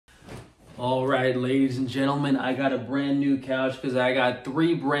All right, ladies and gentlemen, I got a brand new couch because I got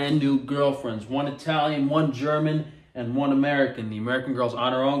 3 brand new girlfriends. 1 Italian, 1 German, and 1 American. The American girl's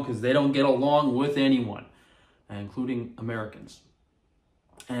on her own because they don't get along with anyone, including Americans.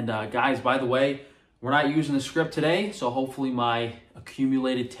 And guys, by the way, we're not using a script today, so hopefully my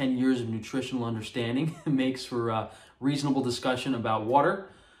accumulated 10 years of nutritional understanding makes for a reasonable discussion about water.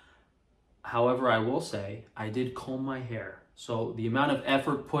 However, I will say I did comb my hair. So the amount of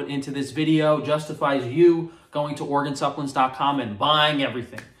effort put into this video justifies you going to organsupplements.com and buying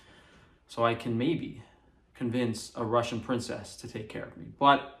everything. So I can maybe convince a Russian princess to take care of me.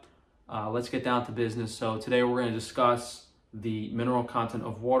 But let's get down to business. So today we're going to discuss the mineral content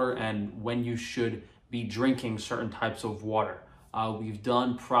of water and when you should be drinking certain types of water. We've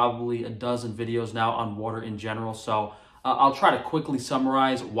done probably a dozen videos now on water in general. So I'll try to quickly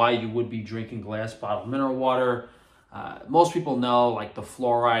summarize why you would be drinking glass bottled mineral water. Most people know like the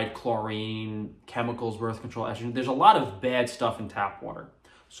fluoride, chlorine, chemicals, birth control, estrogen. There's a lot of bad stuff in tap water.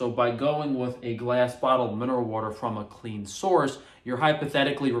 So by going with a glass bottled mineral water from a clean source, you're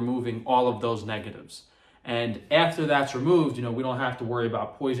hypothetically removing all of those negatives. And after that's removed, we don't have to worry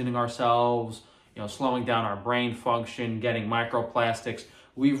about poisoning ourselves, slowing down our brain function, getting microplastics.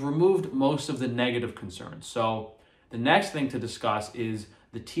 We've removed most of the negative concerns. So the next thing to discuss is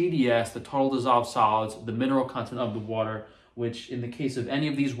the TDS, the total dissolved solids, the mineral content of the water, which in the case of any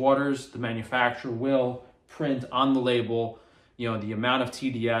of these waters, the manufacturer will print on the label, the amount of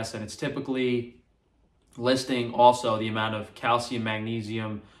TDS, and it's typically listing also the amount of calcium,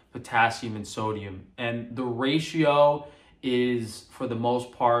 magnesium, potassium, and sodium. And the ratio is, for the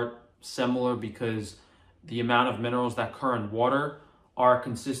most part, similar because the amount of minerals that occur in water are a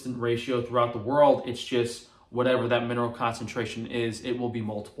consistent ratio throughout the world. It's just whatever that mineral concentration is, it will be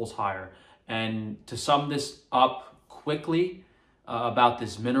multiples higher. And to sum this up quickly about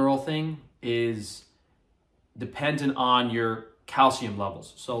this mineral thing is dependent on your calcium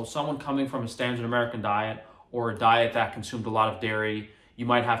levels. So someone coming from a standard American diet or a diet that consumed a lot of dairy, you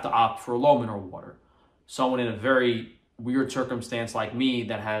might have to opt for low mineral water. Someone in a very weird circumstance like me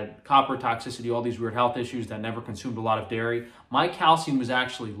that had copper toxicity, all these weird health issues, that never consumed a lot of dairy, my calcium was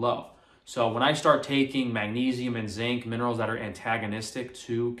actually low. So when I start taking magnesium and zinc, minerals that are antagonistic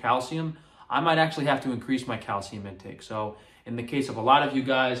to calcium, I might actually have to increase my calcium intake. So in the case of a lot of you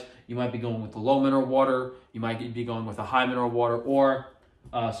guys, you might be going with the low mineral water, you might be going with a high mineral water, or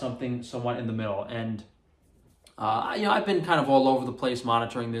something somewhat in the middle. And I've been kind of all over the place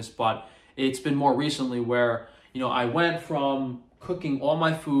monitoring this, but it's been more recently where I went from cooking all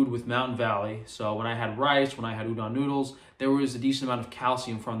my food with Mountain Valley. So when I had rice, when I had udon noodles, there was a decent amount of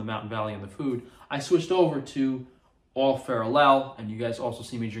calcium from the Mountain Valley in the food. I switched over to all Ferallele, and you guys also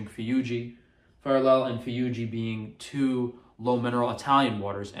see me drink Fiugi. Ferallele and Fiugi being 2 low mineral Italian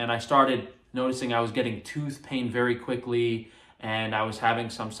waters. And I started noticing I was getting tooth pain very quickly, and I was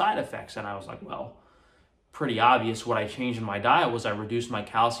having some side effects. And I was like, well, pretty obvious. What I changed in my diet was I reduced my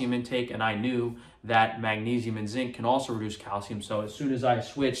calcium intake, and I knew that magnesium and zinc can also reduce calcium. So as soon as I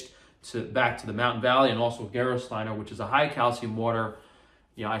switched back to the Mountain Valley and also Gerolsteiner, which is a high calcium water,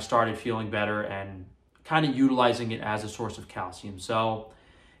 I started feeling better and kind of utilizing it as a source of calcium. So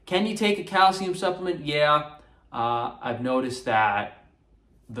can you take a calcium supplement? Yeah. I've noticed that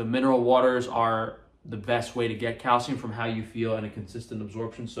the mineral waters are the best way to get calcium from how you feel and a consistent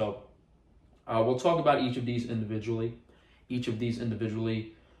absorption. So we'll talk about each of these individually,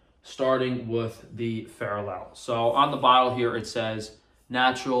 starting with the Ferallele. So on the bottle here, it says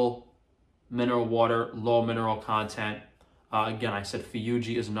natural mineral water, low mineral content. Again, I said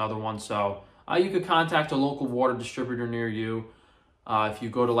Fiugi is another one. So you could contact a local water distributor near you. If you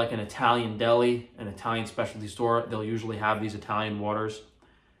go to like an Italian deli, an Italian specialty store, they'll usually have these Italian waters.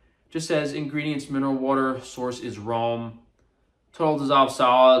 Just says ingredients, mineral water, source is Rome. Total dissolved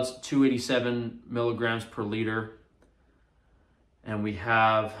solids, 287 milligrams per liter. And we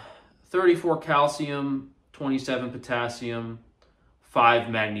have 34 calcium, 27 potassium, 5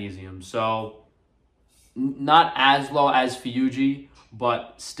 magnesium. So not as low as Fiugi,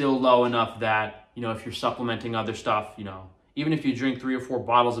 but still low enough that, if you're supplementing other stuff, even if you drink 3 or 4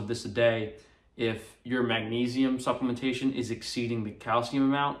 bottles of this a day, if your magnesium supplementation is exceeding the calcium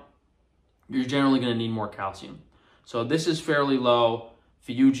amount, you're generally going to need more calcium. So this is fairly low.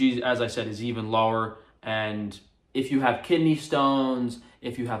 Fiugi, as I said, is even lower. And if you have kidney stones,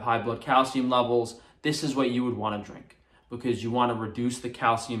 if you have high blood calcium levels, this is what you would want to drink, because you want to reduce the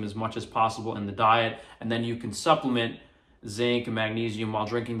calcium as much as possible in the diet, and then you can supplement zinc and magnesium while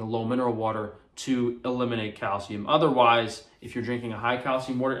drinking the low mineral water to eliminate calcium. Otherwise, if you're drinking a high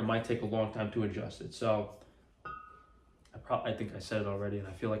calcium water, it might take a long time to adjust it. So I I think I said it already, and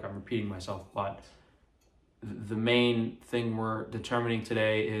I feel like I'm repeating myself, but the main thing we're determining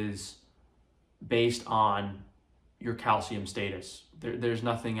today is based on your calcium status. There's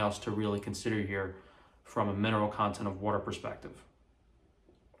nothing else to really consider here from a mineral content of water perspective.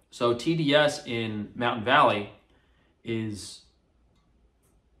 So TDS in Mountain Valley is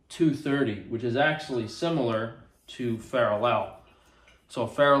 230, which is actually similar to Ferallele. So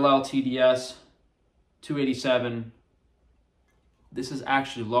Ferallele TDS 287. This is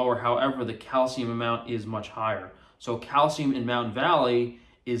actually lower. However, the calcium amount is much higher. So calcium in Mountain Valley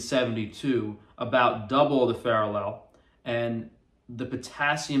is 72, about double the Ferallele. And the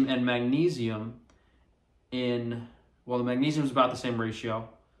potassium and magnesium the magnesium is about the same ratio,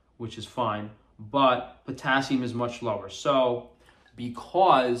 which is fine, but potassium is much lower. So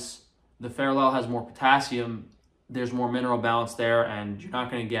because the Ferallele has more potassium, there's more mineral balance there, and you're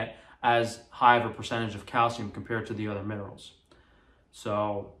not going to get as high of a percentage of calcium compared to the other minerals.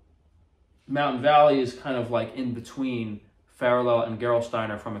 So Mountain Valley is kind of like in between Ferallele and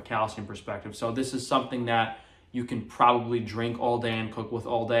Gerolsteiner from a calcium perspective. So this is something that you can probably drink all day and cook with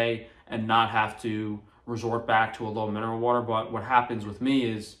all day and not have to resort back to a low mineral water. But what happens with me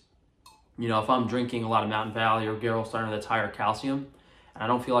is, if I'm drinking a lot of Mountain Valley or Gerolsteiner that's higher calcium, and I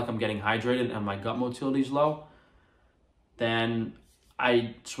don't feel like I'm getting hydrated and my gut motility is low, then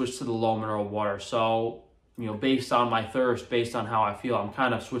I switch to the low mineral water. So, based on my thirst, based on how I feel, I'm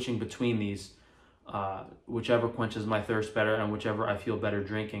kind of switching between these, whichever quenches my thirst better and whichever I feel better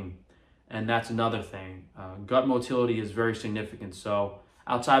drinking. And that's another thing. Gut motility is very significant. So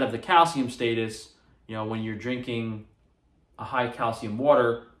outside of the calcium status, when you're drinking a high calcium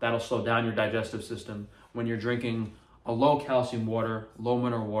water, that'll slow down your digestive system. When you're drinking a low calcium water, low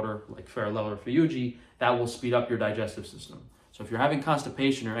mineral water, like Ferallele or Fiugi, that will speed up your digestive system. So if you're having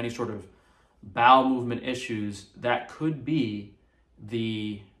constipation or any sort of bowel movement issues, that could be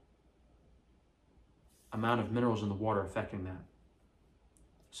the amount of minerals in the water affecting that.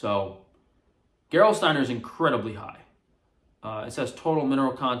 So Gerolsteiner is incredibly high. It says total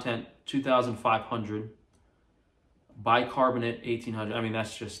mineral content 2,500, bicarbonate 1,800. I mean,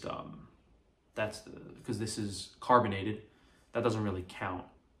 that's just because this is carbonated, that doesn't really count.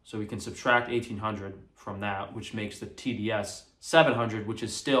 So we can subtract 1,800 from that, which makes the TDS 700, which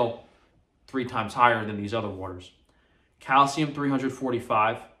is still 3 times higher than these other waters. Calcium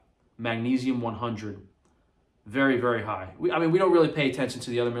 345, magnesium 100. Very, very high. We don't really pay attention to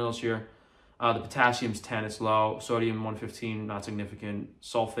the other minerals here. The potassium's 10, it's low. Sodium 115, not significant.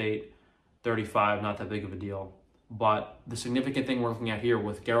 Sulfate 35, not that big of a deal. But the significant thing we're looking at here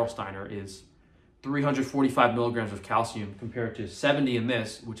with Gerolsteiner is 345 milligrams of calcium compared to 70 in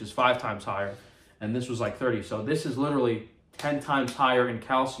this, which is 5 times higher, and this was like 30. So this is literally 10 times higher in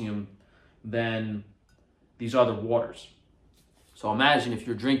calcium than these other waters. So imagine if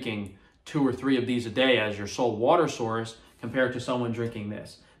you're drinking 2 or 3 of these a day as your sole water source compared to someone drinking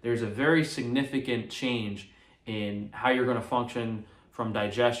this. There's a very significant change in how you're going to function from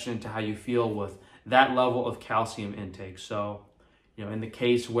digestion to how you feel with that level of calcium intake. So, in the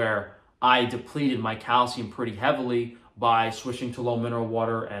case where I depleted my calcium pretty heavily by switching to low mineral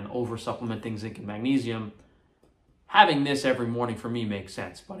water and over supplementing zinc and magnesium, having this every morning for me makes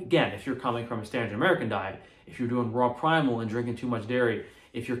sense. But again, if you're coming from a standard American diet, if you're doing raw primal and drinking too much dairy,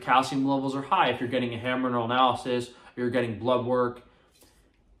 if your calcium levels are high, if you're getting a hair mineral analysis, or you're getting blood work,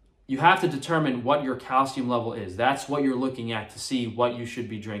 you have to determine what your calcium level is. That's what you're looking at to see what you should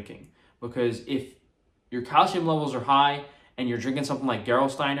be drinking. Because if your calcium levels are high and you're drinking something like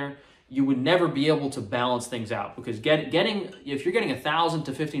Gerolsteiner, you would never be able to balance things out. Because if you're getting 1,000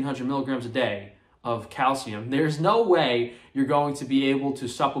 to 1,500 milligrams a day of calcium, there's no way you're going to be able to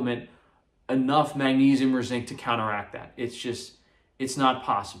supplement enough magnesium or zinc to counteract that. It's not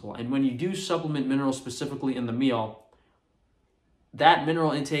possible. And when you do supplement minerals specifically in the meal, that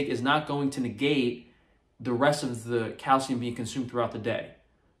mineral intake is not going to negate the rest of the calcium being consumed throughout the day.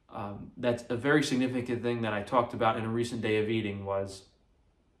 That's a very significant thing that I talked about in a recent day of eating was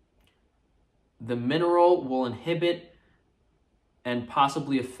the mineral will inhibit and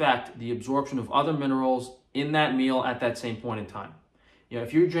possibly affect the absorption of other minerals in that meal at that same point in time.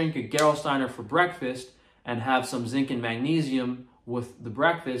 If you drink a Gerolsteiner for breakfast and have some zinc and magnesium with the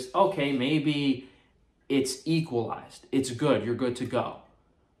breakfast, okay, maybe it's equalized. It's good. You're good to go.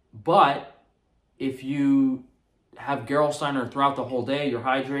 But if you have Gerolsteiner throughout the whole day, you're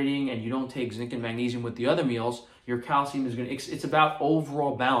hydrating, and you don't take zinc and magnesium with the other meals, your calcium is going to... It's about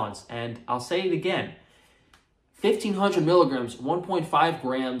overall balance. And I'll say it again. 1,500 milligrams, 1.5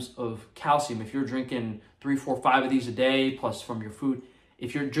 grams of calcium, if you're drinking 3, 4, 5 of these a day, plus from your food.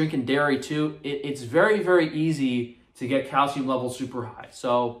 If you're drinking dairy too, it's very, very easy to get calcium levels super high.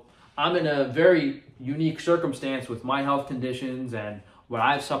 So I'm in a very unique circumstance with my health conditions and what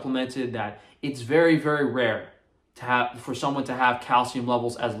I've supplemented, that it's very, very rare for someone to have calcium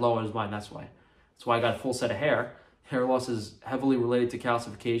levels as low as mine. That's why I got a full set of hair. Hair loss is heavily related to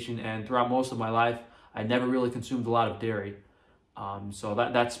calcification, and throughout most of my life, I never really consumed a lot of dairy. So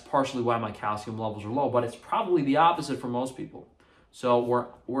that's partially why my calcium levels are low, but it's probably the opposite for most people. So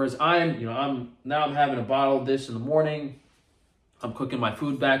whereas I'm having a bottle of this in the morning, I'm cooking my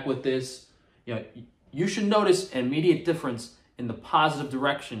food back with this. You should notice an immediate difference in the positive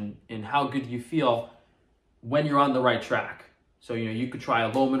direction in how good you feel when you're on the right track. So you could try a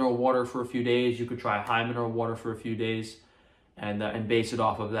low mineral water for a few days, you could try a high mineral water for a few days, and base it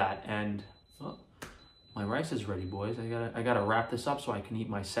off of that. And my rice is ready, boys. I gotta wrap this up so I can eat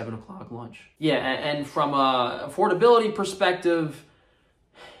my 7 o'clock lunch. Yeah, and from a affordability perspective,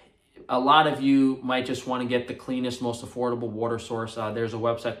 a lot of you might just want to get the cleanest, most affordable water source. There's a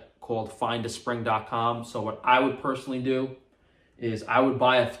website called findaspring.com. So what I would personally do is I would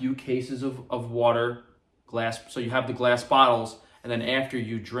buy a few cases of water, glass. So you have the glass bottles, and then after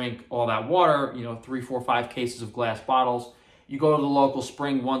you drink all that water, 3, 4, 5 cases of glass bottles, you go to the local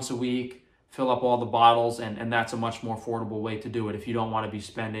spring once a week, fill up all the bottles, and that's a much more affordable way to do it if you don't want to be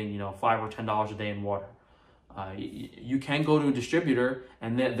spending, $5 or $10 a day in water. You can go to a distributor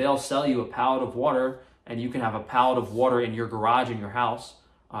and they'll sell you a pallet of water, and you can have a pallet of water in your garage in your house.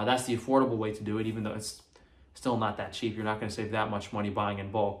 That's the affordable way to do it, even though it's still not that cheap. You're not going to save that much money buying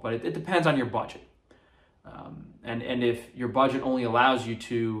in bulk, but it depends on your budget. And if your budget only allows you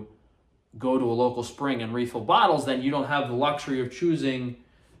to go to a local spring and refill bottles, then you don't have the luxury of choosing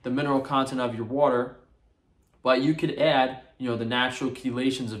the mineral content of your water, but you could add, the natural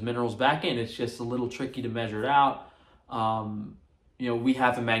chelations of minerals back in. It's just a little tricky to measure it out. We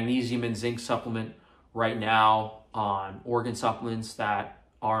have a magnesium and zinc supplement right now on organ supplements that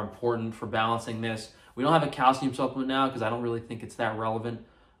are important for balancing this. We don't have a calcium supplement now because I don't really think it's that relevant.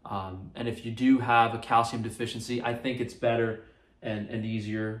 And if you do have a calcium deficiency, I think it's better and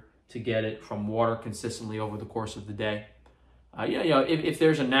easier to get it from water consistently over the course of the day. If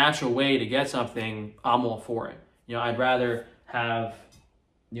there's a natural way to get something, I'm all for it. I'd rather have,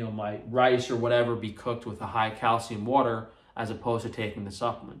 my rice or whatever be cooked with a high calcium water as opposed to taking the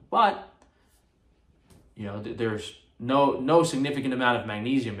supplement. But, there's no significant amount of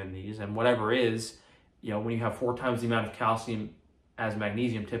magnesium in these, and whatever is, when you have 4 times the amount of calcium as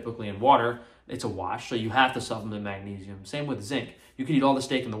magnesium typically in water, it's a wash. So you have to supplement magnesium. Same with zinc. You can eat all the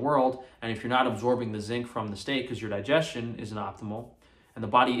steak in the world, and if you're not absorbing the zinc from the steak because your digestion isn't optimal and the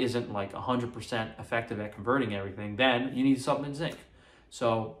body isn't like 100% effective at converting everything, then you need to supplement zinc.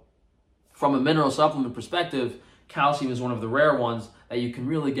 So from a mineral supplement perspective, calcium is one of the rare ones that you can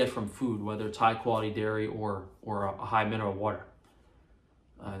really get from food, whether it's high quality dairy or a high mineral water.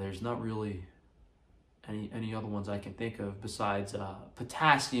 There's not really any other ones I can think of besides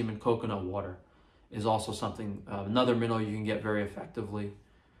potassium and coconut water is also something, another mineral you can get very effectively.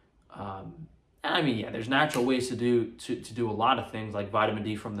 There's natural ways to do a lot of things like vitamin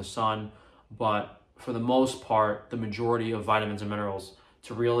D from the sun, but for the most part, the majority of vitamins and minerals,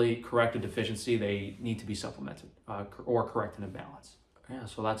 to really correct a deficiency, they need to be supplemented or corrected in balance. Yeah,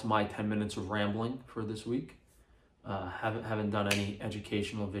 so that's my 10 minutes of rambling for this week. Haven't done any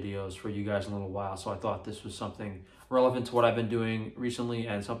educational videos for you guys in a little while, so I thought this was something relevant to what I've been doing recently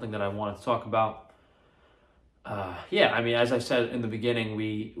and something that I wanted to talk about. As I said in the beginning,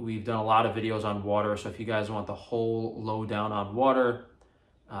 we've done a lot of videos on water, so if you guys want the whole lowdown on water,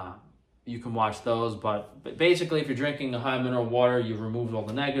 you can watch those. But basically, if you're drinking a high mineral water, you've removed all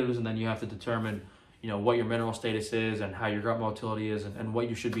the negatives, and then you have to determine, what your mineral status is and how your gut motility is and what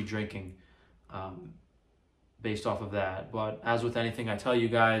you should be drinking based off of that. But as with anything I tell you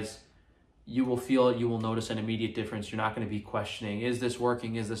guys, you will feel it, you will notice an immediate difference. You're not going to be questioning, is this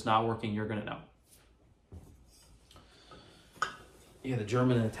working, is this not working? You're going to know. Yeah, the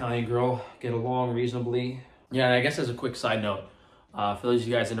German and Italian girl get along reasonably. Yeah, and I guess as a quick side note, for those of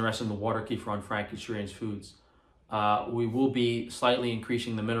you guys interested in the water kefir on Frankie Strange Foods, we will be slightly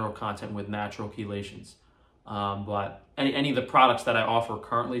increasing the mineral content with natural chelations. But any of the products that I offer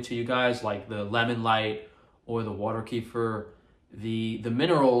currently to you guys, like the lemon light or the water kefir, the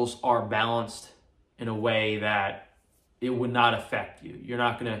minerals are balanced in a way that it would not affect you. You're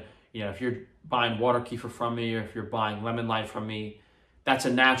not gonna, if you're buying water kefir from me or if you're buying lemon light from me, that's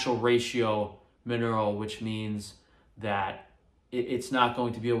a natural ratio mineral, which means that it's not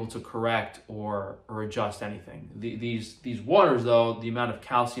going to be able to correct or adjust anything. These waters, though, the amount of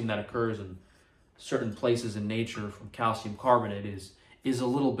calcium that occurs in certain places in nature from calcium carbonate is is a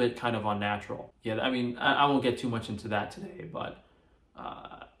little bit kind of unnatural. Yeah, I mean, I won't get too much into that today, but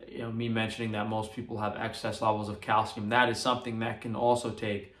you know, me mentioning that most people have excess levels of calcium, that is something that can also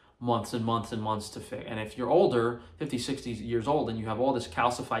take months and months and months to fix. And if you're older, 50, 60 years old, and you have all this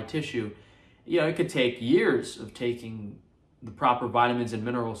calcified tissue, you know, it could take years of taking the proper vitamins and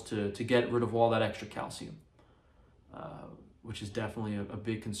minerals to get rid of all that extra calcium, which is definitely a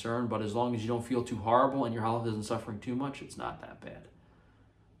big concern. But as long as you don't feel too horrible and your health isn't suffering too much, it's not that bad.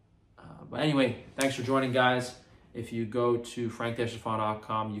 But anyway, thanks for joining, guys. If you go to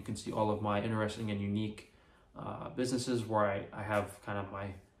frank-stefano.com, you can see all of my interesting and unique businesses where I have kind of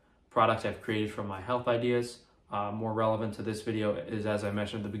my products I've created from my health ideas. More relevant to this video is, as I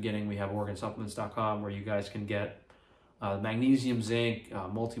mentioned at the beginning, we have organsupplements.com where you guys can get magnesium, zinc,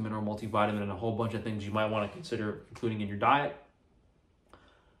 multi-mineral, multivitamin, and a whole bunch of things you might want to consider including in your diet.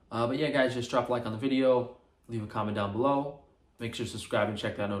 But yeah, guys, just drop a like on the video, leave a comment down below, make sure to subscribe and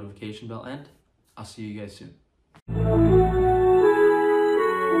check that notification bell, and I'll see you guys soon.